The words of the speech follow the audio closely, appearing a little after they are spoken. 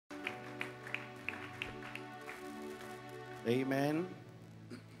Amen.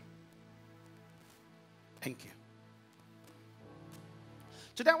 Thank you.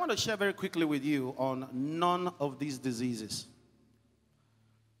 Today I want to share very quickly with you on none of these diseases.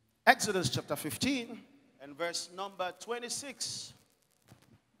 Exodus chapter 15 and verse number 26.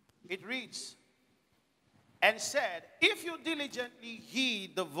 It reads, and said, if you diligently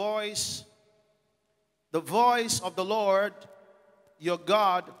heed the voice of the Lord your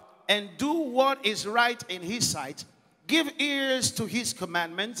God, and do what is right in his sight, give ears to his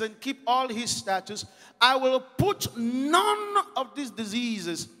commandments, and keep all his statutes, I will put none of these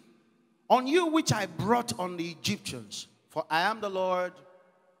diseases on you which I brought on the Egyptians, for I am the Lord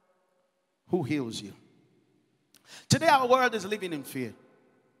who heals you. Today our world is living in fear.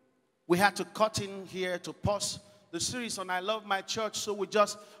 We had to cut in here to pause the series on I Love My Church, so we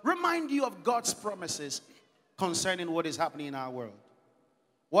just remind you of God's promises concerning what is happening in our world.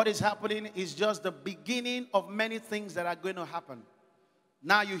 What is happening is just the beginning of many things that are going to happen.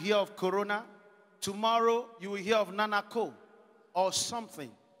 Now you hear of Corona. Tomorrow you will hear of Nanako or something.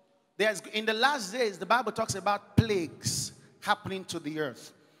 In the last days, the Bible talks about plagues happening to the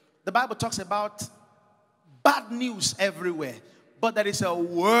earth. The Bible talks about bad news everywhere. But there is a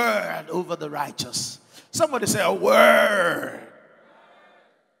word over the righteous. Somebody say a word.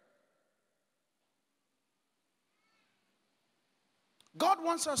 God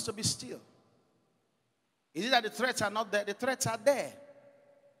wants us to be still. Is it that the threats are not there? The threats are there.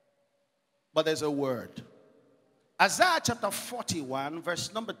 But there's a word. Isaiah chapter 41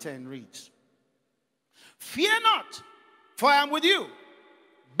 verse number 10 reads, fear not, for I am with you.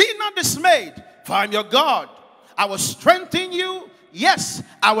 Be not dismayed, for I am your God. I will strengthen you. Yes,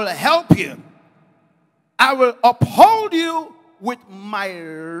 I will help you. I will uphold you with my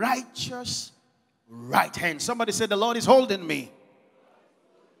righteous right hand. Somebody say, the Lord is holding me.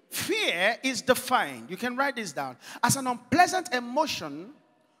 Fear is defined, you can write this down, as an unpleasant emotion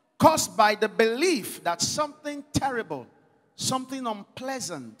caused by the belief that something terrible, something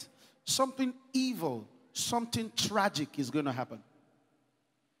unpleasant, something evil, something tragic is going to happen.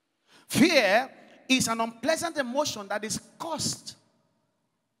 Fear is an unpleasant emotion that is caused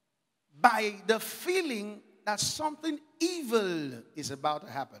by the feeling that something evil is about to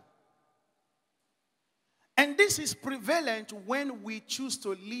happen. And this is prevalent when we choose to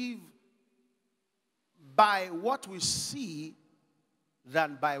live by what we see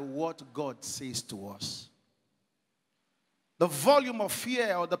than by what God says to us. The volume of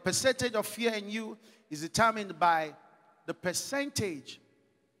fear or the percentage of fear in you is determined by the percentage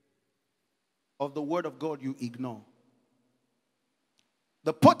of the word of God you ignore.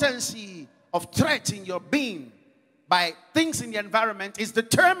 The potency of threat in your being by things in the environment is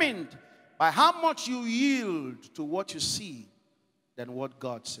determined by how much you yield to what you see than what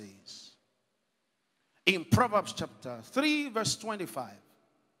God says. In Proverbs chapter 3 verse 25,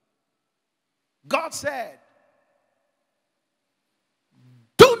 God said,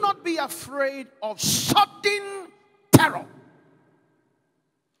 do not be afraid of sudden terror.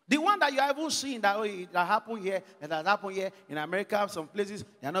 The one that you have even seen that, that happened here, and that happened here in America, some places,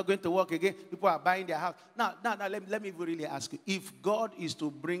 they are not going to work again. People are buying their house. Now let me really ask you, if God is to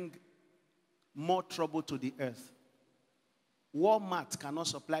bring more trouble to the earth, Walmart cannot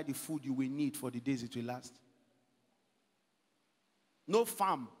supply the food you will need for the days it will last. No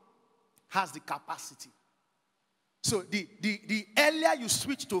farm has the capacity. So the earlier you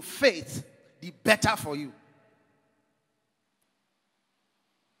switch to faith, the better for you.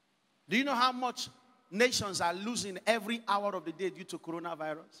 Do you know how much nations are losing every hour of the day due to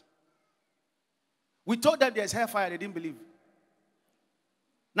coronavirus? We told them there's hellfire, they didn't believe.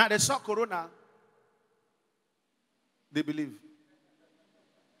 Now they saw corona, they believe.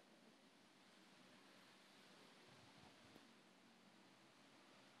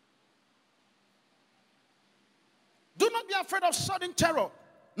 Do not be afraid of sudden terror,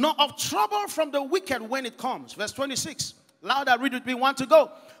 nor of trouble from the wicked when it comes. Verse 26. Louder, read with me, want to go.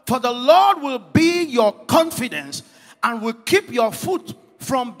 For the Lord will be your confidence and will keep your foot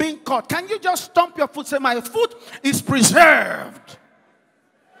from being caught. Can you just stomp your foot? Say, my foot is preserved.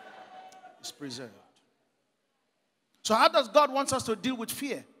 It's preserved. So how does God want us to deal with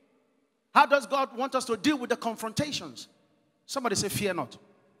fear? How does God want us to deal with the confrontations? Somebody say, fear not.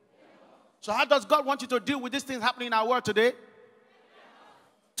 So how does God want you to deal with these things happening in our world today?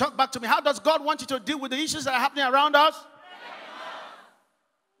 Talk back to me. How does God want you to deal with the issues that are happening around us?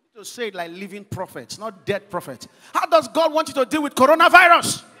 You need to say it like living prophets, not dead prophets. How does God want you to deal with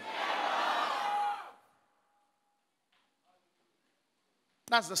coronavirus?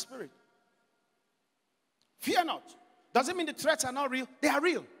 That's the spirit. Fear not. Doesn't mean the threats are not real. They are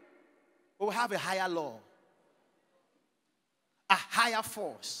real. But we have a higher law. a higher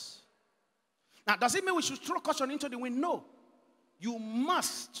force. Now, does it mean we should throw caution into the wind? No. You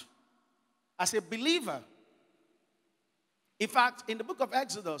must, as a believer. In fact, in the book of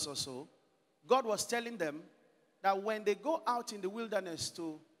Exodus or so, God was telling them that when they go out in the wilderness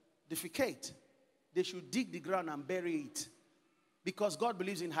to defecate, they should dig the ground and bury it. Because God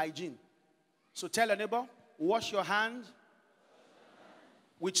believes in hygiene. So tell your neighbor, wash your hands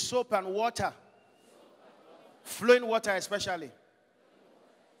with soap and water. Flowing water especially.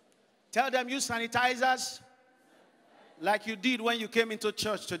 Tell them, use sanitizers like you did when you came into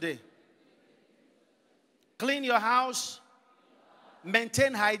church today. Clean your house.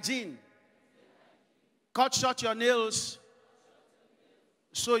 Maintain hygiene. Cut short your nails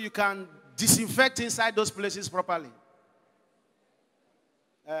so you can disinfect inside those places properly.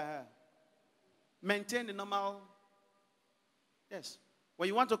 Maintain the normal. Yes. When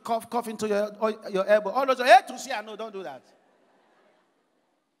you want to cough into your elbow. All those, hey, to see, I know, don't do that.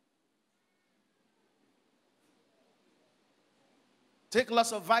 Take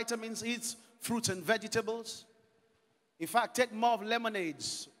lots of vitamins, eat fruits and vegetables. In fact, take more of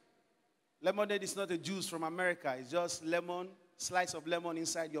lemonades. Lemonade is not a juice from America. It's just lemon, slice of lemon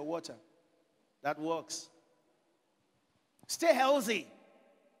inside your water. That works. Stay healthy.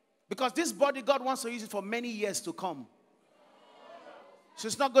 Because this body, God wants to use it for many years to come. So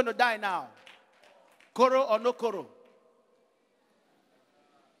it's not going to die now. Koro or no koro.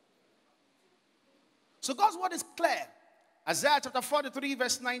 So God's word is clear. Isaiah chapter 43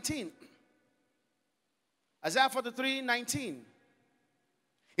 verse 19. Isaiah 43, 19.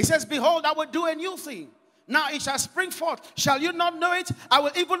 He says, behold, I will do a new thing. Now it shall spring forth. Shall you not know it? I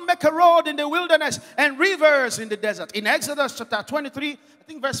will even make a road in the wilderness and rivers in the desert. In Exodus chapter 23, I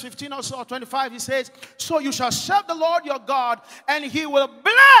think verse 15 or so, or 25, he says, so you shall serve the Lord your God, and he will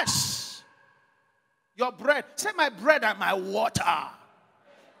bless your bread. Say, my bread and my water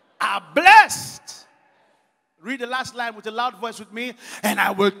are blessed. Read the last line with a loud voice with me. And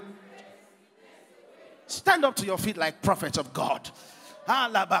I will stand up to your feet like prophets of God. Say,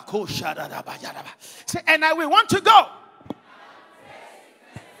 and I will want to go.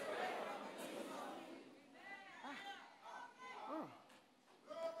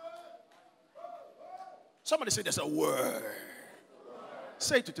 Somebody say there's a word.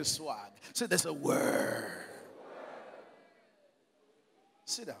 Say it to the swag. Say there's a word.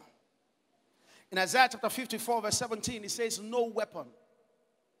 Sit down. In Isaiah chapter 54 verse 17, it says, no weapon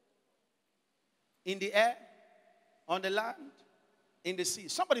in the air, on the land, in the sea.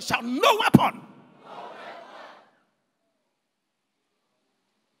 Somebody shout, no weapon. No weapon.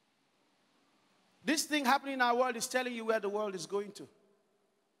 This thing happening in our world is telling you where the world is going to.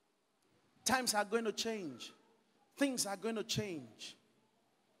 Times are going to change. Things are going to change.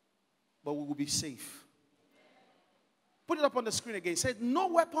 But we will be safe. Put it up on the screen again. It said, no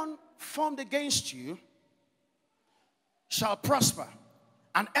weapon formed against you shall prosper.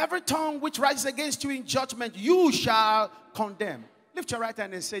 And every tongue which rises against you in judgment, you shall condemn. Lift your right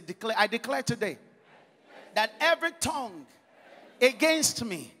hand and say, declare, I declare today that every tongue against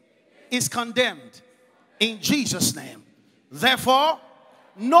me is condemned in Jesus' name. Therefore,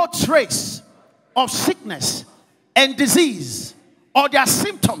 no trace of sickness and disease or their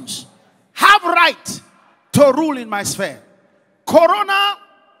symptoms have right to rule in my sphere. Corona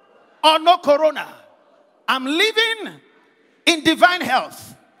or no corona, I'm living in divine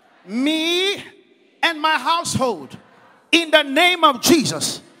health. Me and my household, in the name of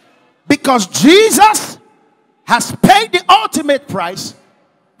Jesus. Because Jesus has paid the ultimate price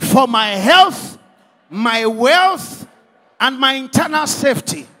for my health, my wealth, and my internal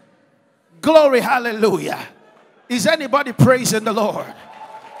safety. Glory, hallelujah. Is anybody praising the Lord?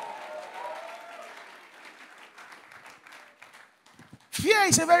 Fear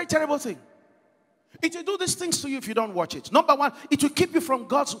is a very terrible thing. It will do these things to you if you don't watch it. Number one, it will keep you from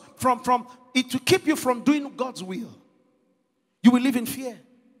it will keep you from doing God's will. You will live in fear.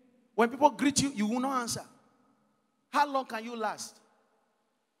 When people greet you, you will not answer. How long can you last?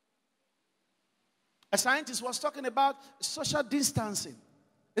 A scientist was talking about social distancing.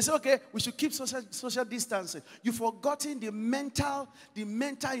 They said, okay, we should keep social distancing. You've forgotten the mental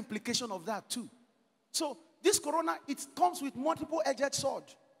implication of that too. So this corona, it comes with multiple-edged sword.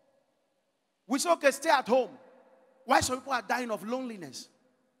 We say, okay, stay at home. Why some people are dying of loneliness?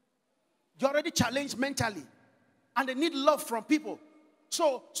 You're already challenged mentally. And they need love from people.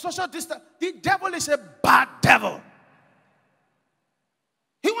 So, social distance, the devil is a bad devil.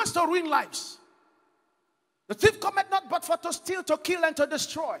 He wants to ruin lives. The thief cometh not but for to steal, to kill, and to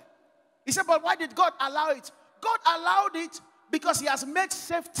destroy. He said, but why did God allow it? God allowed it because he has made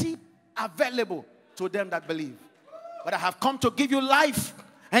safety available to them that believe. But I have come to give you life,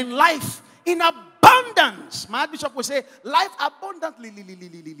 and life in abundance. My Bishop will say, life abundantly.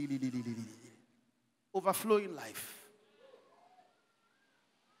 Overflowing life.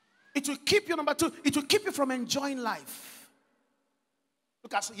 It will keep you, number two, it will keep you from enjoying life.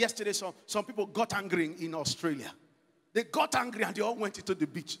 Look at yesterday, some people got angry in Australia. They got angry and they all went into the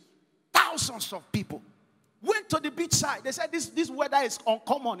beach. Thousands of people went to the beach side. They said this weather is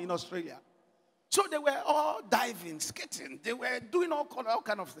uncommon in Australia. So they were all diving, skating. They were doing all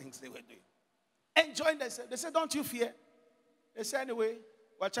kind of things they were doing. Enjoying themselves. They said, don't you fear? They said, anyway,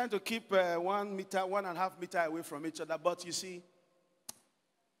 we're trying to keep 1 meter, 1.5 meter away from each other. But you see,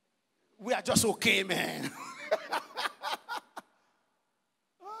 we are just okay, man.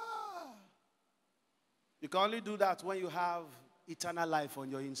 You can only do that when you have eternal life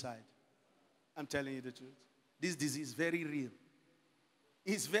on your inside. I'm telling you the truth. This disease is very real.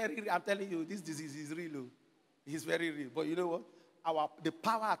 It's very real. I'm telling you, this disease is real. It's very real. But you know what? The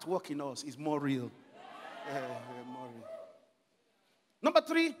power at work in us is more real. More real. Number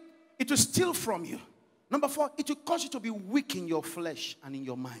 3, it will steal from you. Number 4, it will cause you to be weak in your flesh and in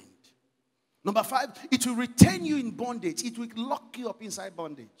your mind. Number 5, it will retain you in bondage. It will lock you up inside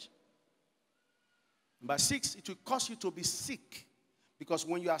bondage. Number 6, it will cause you to be sick. Because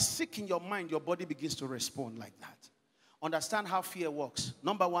when you are sick in your mind, your body begins to respond like that. Understand how fear works.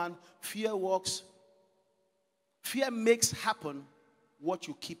 Number 1, fear works. Fear makes happen what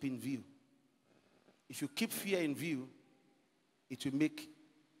you keep in view. If you keep fear in view, it will make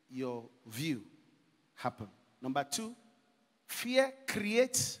your view happen. Number 2, fear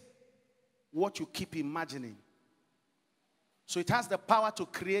creates what you keep imagining. So it has the power to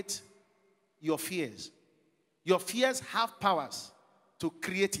create your fears. Your fears have powers to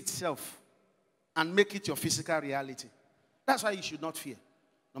create itself and make it your physical reality. That's why you should not fear.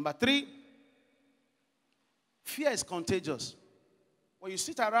 Number 3, fear is contagious. When you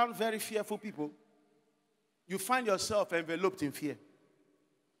sit around very fearful people, you find yourself enveloped in fear.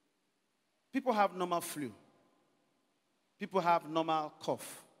 People have normal flu. People have normal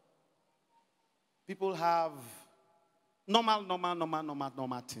cough. People have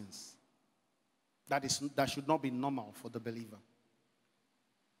normal things. That should not be normal for the believer.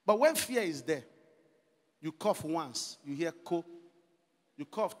 But when fear is there, you cough once, you hear ko. You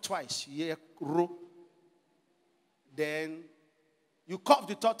cough twice, you hear ro. Then you cough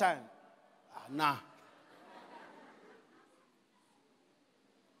the third time. Nah.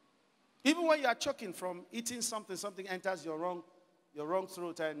 Even when you are choking from eating something, something enters your wrong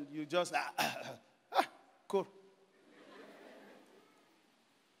throat and you just cool.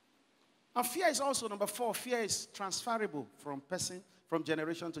 And fear is also, number 4, fear is transferable from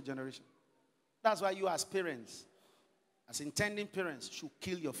generation to generation. That's why you as parents, as intending parents, should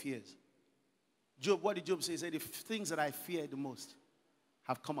kill your fears. Job, what did Job say? He said, the things that I fear the most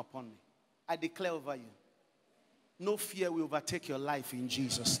have come upon me. I declare over you, no fear will overtake your life in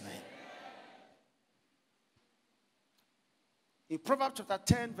Jesus' name. In Proverbs chapter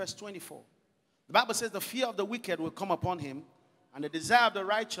 10, verse 24, the Bible says the fear of the wicked will come upon him, and the desire of the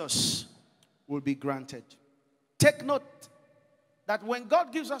righteous will be granted. Take note that when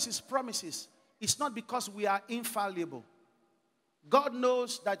God gives us his promises, it's not because we are infallible. God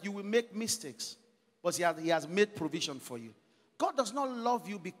knows that you will make mistakes, but he has made provision for you. God does not love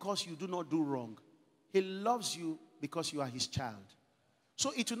you because you do not do wrong. He loves you because you are his child.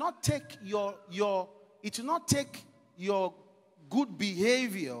 So it will not take your good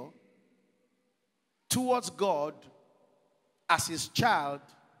behavior towards God as his child,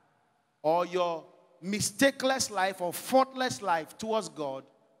 or your mistakeless life or faultless life towards God,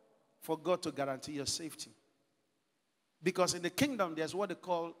 for God to guarantee your safety. Because in the kingdom, there's what they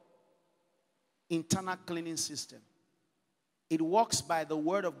call internal cleaning system. It works by the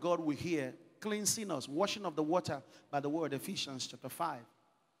word of God we hear, cleansing us, washing of the water by the word, Ephesians chapter 5.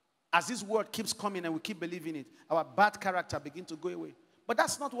 As this word keeps coming and we keep believing it, our bad character begins to go away. But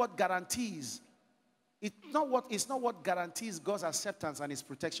that's not what guarantees. It's not what guarantees God's acceptance and his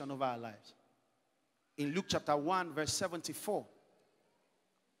protection over our lives. In Luke chapter 1, verse 74,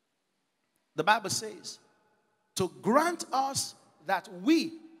 the Bible says, to grant us that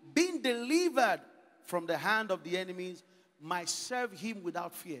we, being delivered from the hand of the enemies, might serve him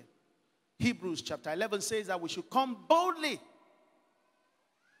without fear. Hebrews chapter 11 says that we should come boldly.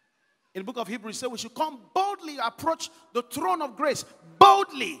 In the book of Hebrews, it says we should come boldly, approach the throne of grace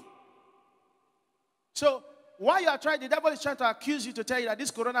boldly. So while you are trying, the devil is trying to accuse you, to tell you that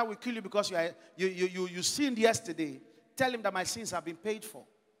this corona will kill you because you sinned yesterday. Tell him that my sins have been paid for.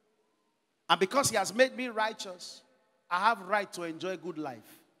 And because he has made me righteous, I have right to enjoy good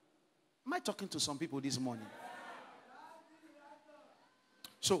life. Am I talking to some people this morning?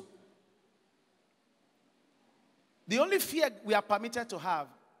 So, the only fear we are permitted to have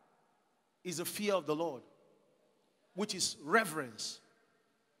is the fear of the Lord, which is reverence,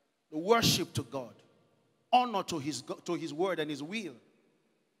 the worship to God, honor to his word and his will.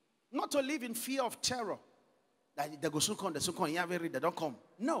 Not to live in fear of terror. That they go soon come, they don't come.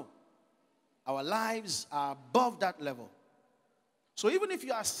 No. Our lives are above that level. So even if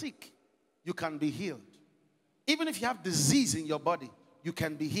you are sick, you can be healed. Even if you have disease in your body, you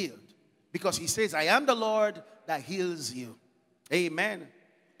can be healed. Because he says, I am the Lord that heals you. Amen.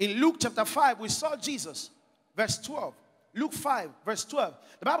 In Luke chapter 5, we saw Jesus, verse 12. Luke 5, verse 12.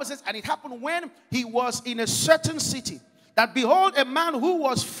 The Bible says, and it happened when he was in a certain city, that behold, a man who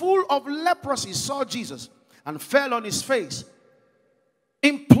was full of leprosy saw Jesus and fell on his face,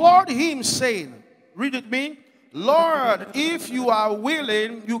 implored him, saying, read it me, Lord, if you are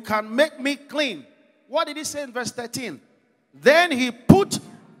willing, you can make me clean. What did he say in verse 13? Then he put,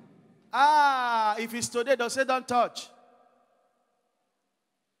 if it's today, they'll say don't touch.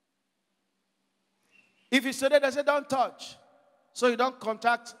 If it's today, they say don't touch. So you don't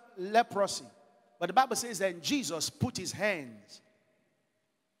contact leprosy. But the Bible says that Jesus put his hands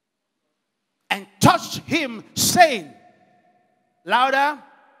and touched him, saying, louder,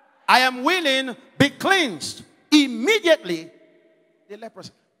 I am willing, be cleansed. Immediately, the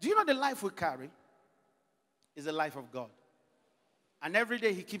leprosy. Do you know the life we carry is the life of God? And every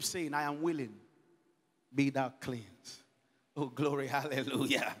day he keeps saying, I am willing, be thou cleansed. Oh, glory,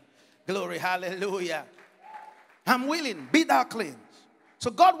 hallelujah. Glory, hallelujah. I'm willing, be thou cleansed.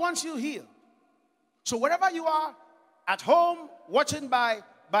 So God wants you healed. So wherever you are, at home, watching by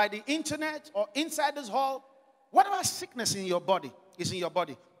the internet or inside this hall, whatever sickness in your body is in your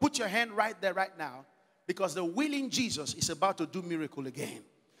body, put your hand right there right now, because the willing Jesus is about to do miracle again.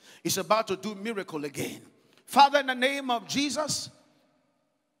 He's about to do miracle again. Father, in the name of Jesus,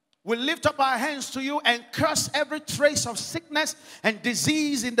 we lift up our hands to you and curse every trace of sickness and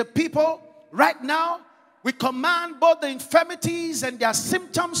disease in the people right now. We command both the infirmities and their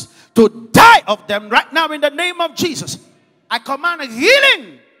symptoms to die of them right now in the name of Jesus. I command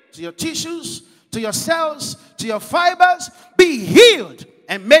healing to your tissues, to your cells, to your fibers. Be healed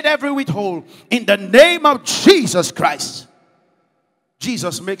and made every whit whole in the name of Jesus Christ.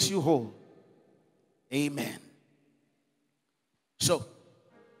 Jesus makes you whole. Amen. So,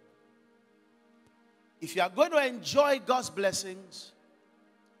 if you are going to enjoy God's blessings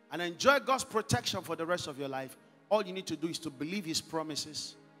and enjoy God's protection for the rest of your life, all you need to do is to believe his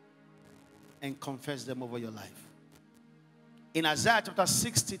promises and confess them over your life. In Isaiah chapter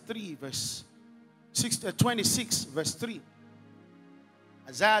 63, verse 26, verse 3.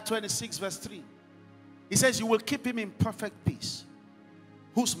 Isaiah 26, verse 3. He says, you will keep him in perfect peace,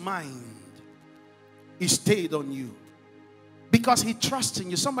 whose mind is stayed on you, because he trusts in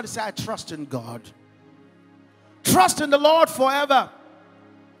you. Somebody say, I trust in God. Trust in the Lord forever.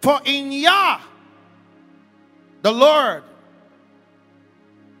 For in Yah, the Lord,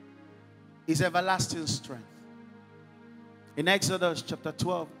 is everlasting strength. In Exodus chapter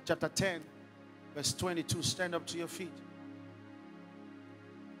 10, verse 22, stand up to your feet.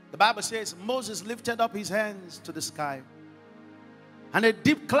 The Bible says, Moses lifted up his hands to the sky, and a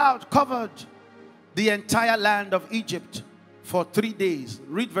deep cloud covered the entire land of Egypt for 3 days.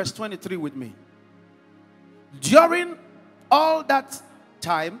 Read verse 23 with me. During all that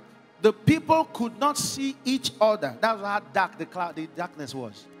time, the people could not see each other. That was how dark the darkness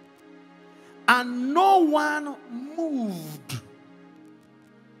was. And no one moved.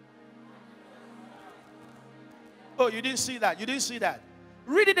 Oh, you didn't see that. You didn't see that.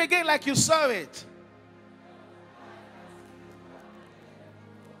 Read it again like you saw it.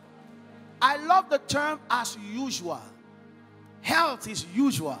 I love the term as usual. Health is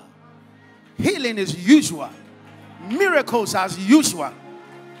usual. Healing is usual. Miracles as usual.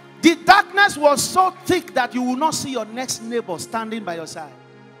 The darkness was so thick that you will not see your next neighbor standing by your side.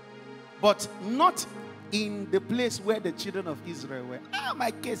 But not in the place where the children of Israel were.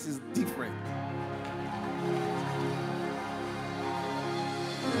 My case is different.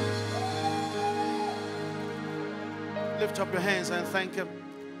 Lift up your hands and thank him.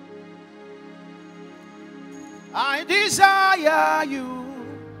 I desire you.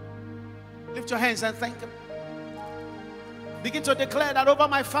 Lift your hands and thank him. Begin to declare that over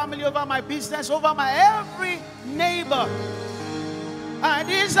my family, over my business, over my every neighbor. I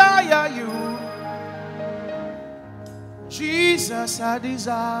desire you. Jesus, I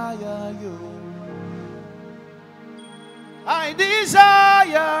desire you. I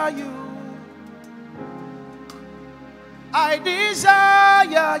desire you. I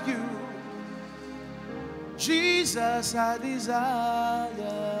desire you. Jesus, I desire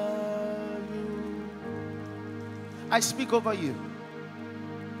you. I speak over you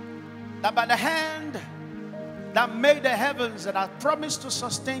that by the hand that made the heavens that hath promised to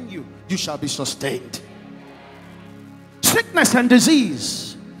sustain you, you shall be sustained. Sickness and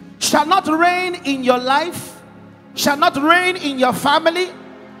disease shall not reign in your life, shall not reign in your family,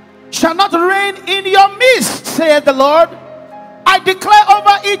 shall not reign in your midst, saith the Lord. I declare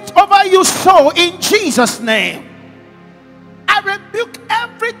over you so in Jesus' name. I rebuke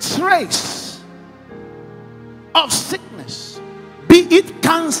every trace of sickness, be it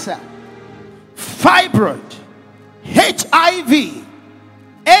cancer, fibroid, HIV,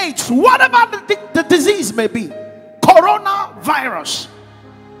 AIDS, whatever the disease may be, coronavirus.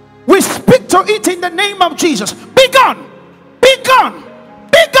 We speak to it in the name of Jesus. Be gone, be gone,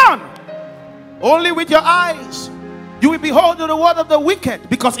 be gone. Only with your eyes you will behold the word of the wicked,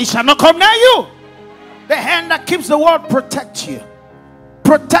 because it shall not come near you. The hand that keeps the word protect you.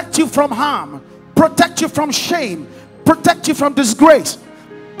 Protect you from harm. Protect you from shame. Protect you from disgrace.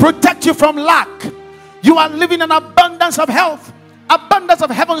 Protect you from lack. You are living in abundance of health, abundance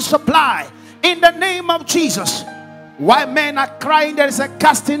of heaven's supply, in the name of Jesus. While men are crying, there is a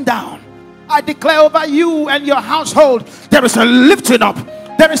casting down. I declare over you and your household, there is a lifting up.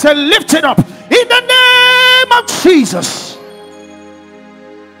 There is a lifting up in the name of Jesus.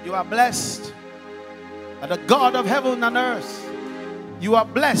 You are blessed by the God of heaven and earth. You are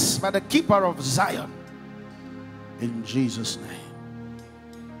blessed by the keeper of Zion. In Jesus'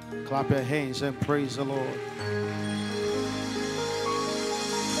 name. Clap your hands and praise the Lord.